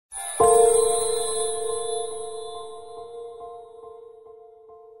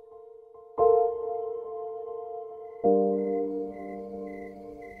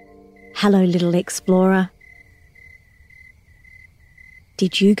Hello, little explorer.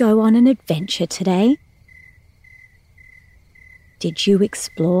 Did you go on an adventure today? Did you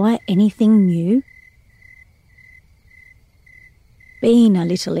explore anything new? Being a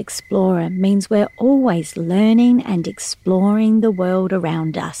little explorer means we're always learning and exploring the world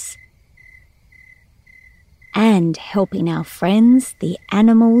around us, and helping our friends, the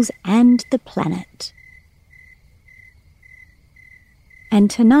animals, and the planet. And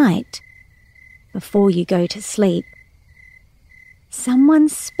tonight, before you go to sleep, someone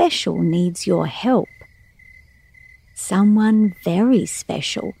special needs your help. Someone very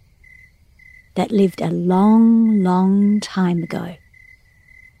special that lived a long, long time ago.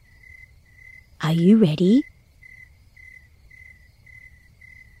 Are you ready?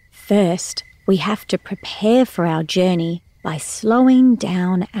 First, we have to prepare for our journey by slowing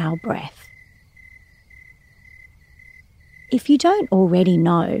down our breath. If you don't already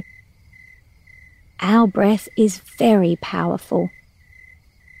know, our breath is very powerful.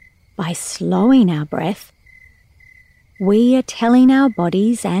 By slowing our breath, we are telling our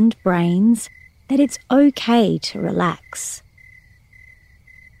bodies and brains that it's okay to relax.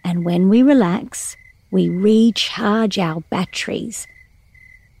 And when we relax, we recharge our batteries,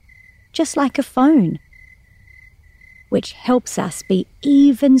 just like a phone, which helps us be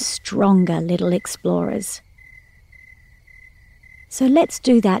even stronger little explorers. So let's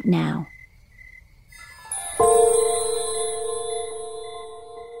do that now.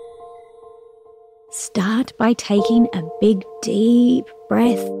 Start by taking a big deep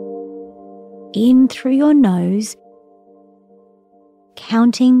breath in through your nose,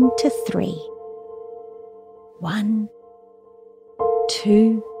 counting to 3. 1,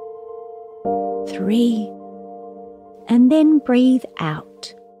 2, 3, and then breathe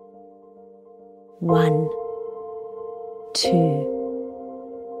out. 1,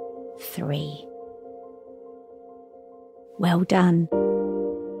 2, 3. Well done.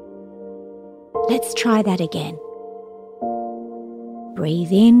 Let's try that again.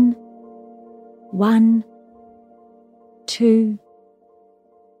 Breathe in. 1, 2,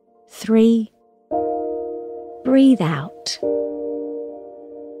 3. Breathe out.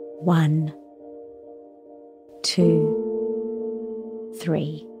 1, 2,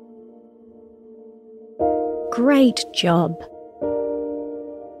 3. Great job.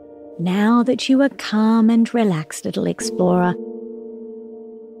 Now that you are calm and relaxed, little explorer,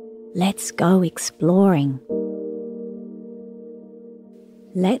 let's go exploring.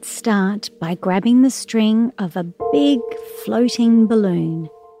 Let's start by grabbing the string of a big floating balloon.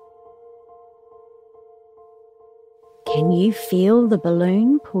 Can you feel the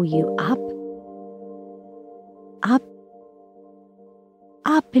balloon pull you up, up,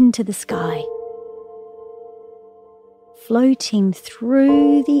 up into the sky, floating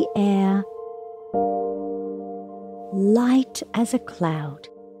through the air, light as a cloud,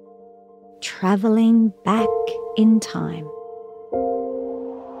 traveling back in time?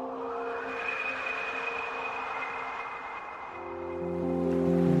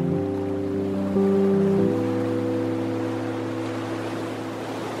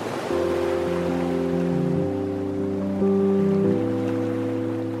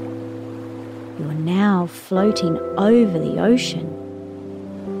 You're now floating over the ocean.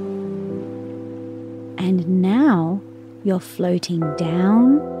 And now you're floating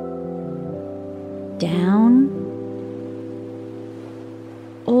down, down,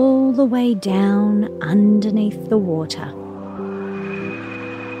 all the way down underneath the water.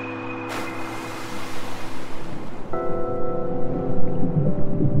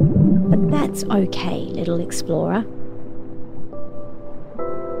 But that's okay, little explorer,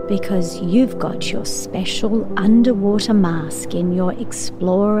 because you've got your special underwater mask in your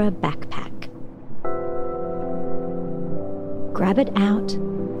explorer backpack. Grab it out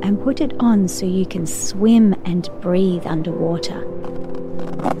and put it on so you can swim and breathe underwater.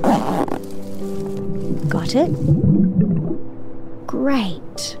 Got it?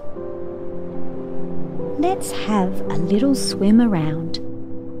 Great. Let's have a little swim around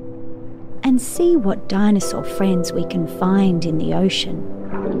and see what dinosaur friends we can find in the ocean.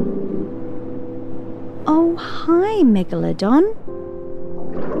 Oh, hi, Megalodon.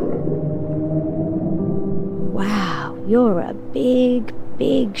 Wow, you're a big,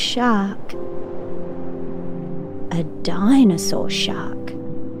 big shark. A dinosaur shark.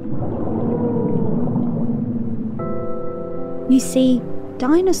 You see,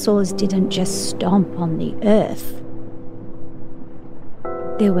 dinosaurs didn't just stomp on the earth.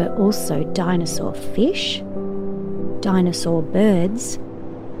 There were also dinosaur fish, dinosaur birds,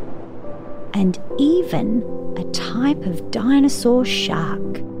 and even a type of dinosaur shark.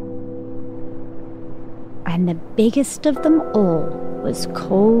 and the biggest of them all was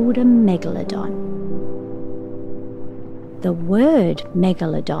called a megalodon. The word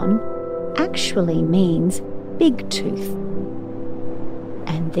megalodon actually means big tooth,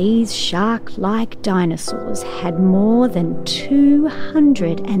 and these shark-like dinosaurs had more than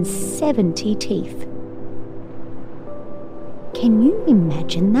 270 teeth. Can you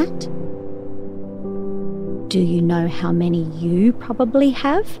imagine that? Do you know how many you probably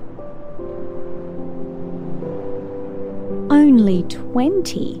have? Only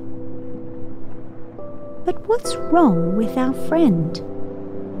 20. But what's wrong with our friend?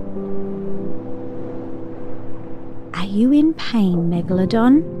 Are you in pain,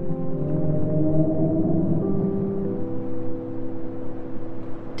 Megalodon?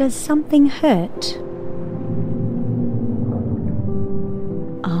 Does something hurt?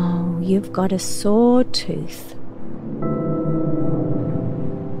 Oh, you've got a sore tooth.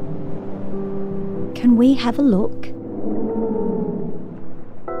 Can we have a look?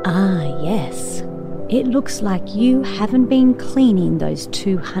 Ah, yes. It looks like you haven't been cleaning those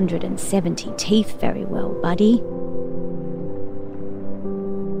 270 teeth very well, buddy.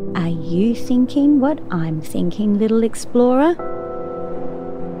 Are you thinking what I'm thinking, little explorer?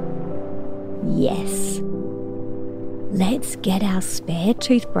 Yes. Let's get our spare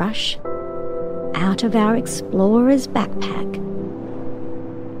toothbrush out of our explorer's backpack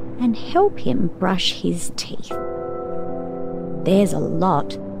and help him brush his teeth. There's a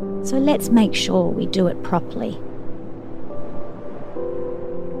lot, so let's make sure we do it properly.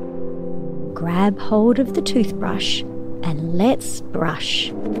 Grab hold of the toothbrush and let's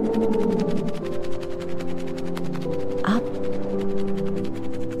brush. Up,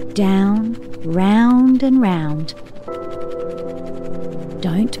 down, round and round.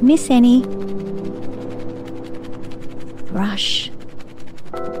 Don't miss any. Brush.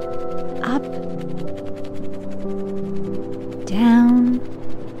 Up, down,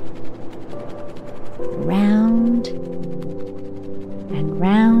 round and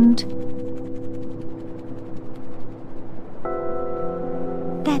round.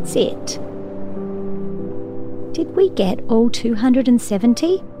 That's it. Did we get all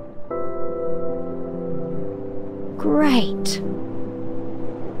 270? Great.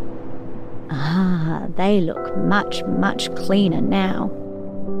 Ah, they look much, much cleaner now.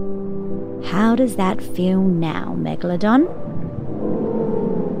 How does that feel now, Megalodon?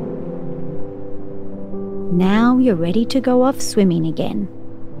 Now you're ready to go off swimming again.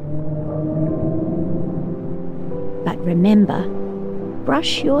 But remember,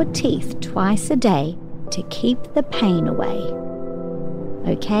 brush your teeth twice a day to keep the pain away.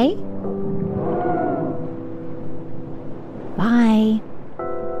 Okay? Bye.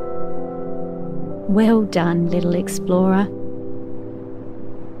 Well done, little explorer.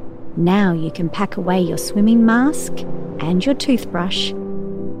 Now you can pack away your swimming mask and your toothbrush.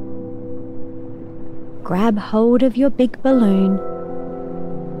 Grab hold of your big balloon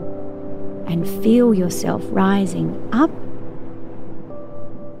and feel yourself rising up,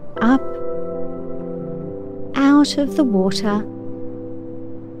 up, out of the water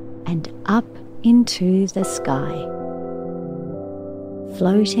and up into the sky,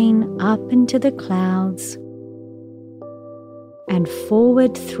 floating up into the clouds and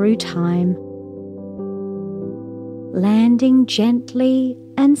forward through time, landing gently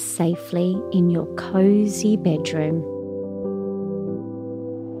and safely in your cozy bedroom.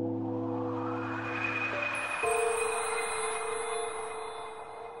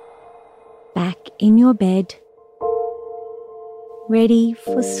 Back in your bed, ready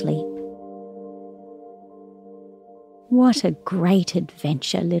for sleep. What a great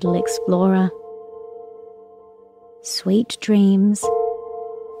adventure, little explorer. Sweet dreams,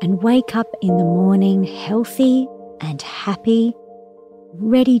 and wake up in the morning healthy and happy,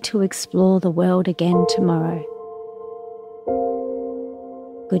 ready to explore the world again tomorrow.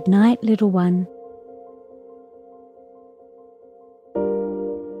 Good night, little one.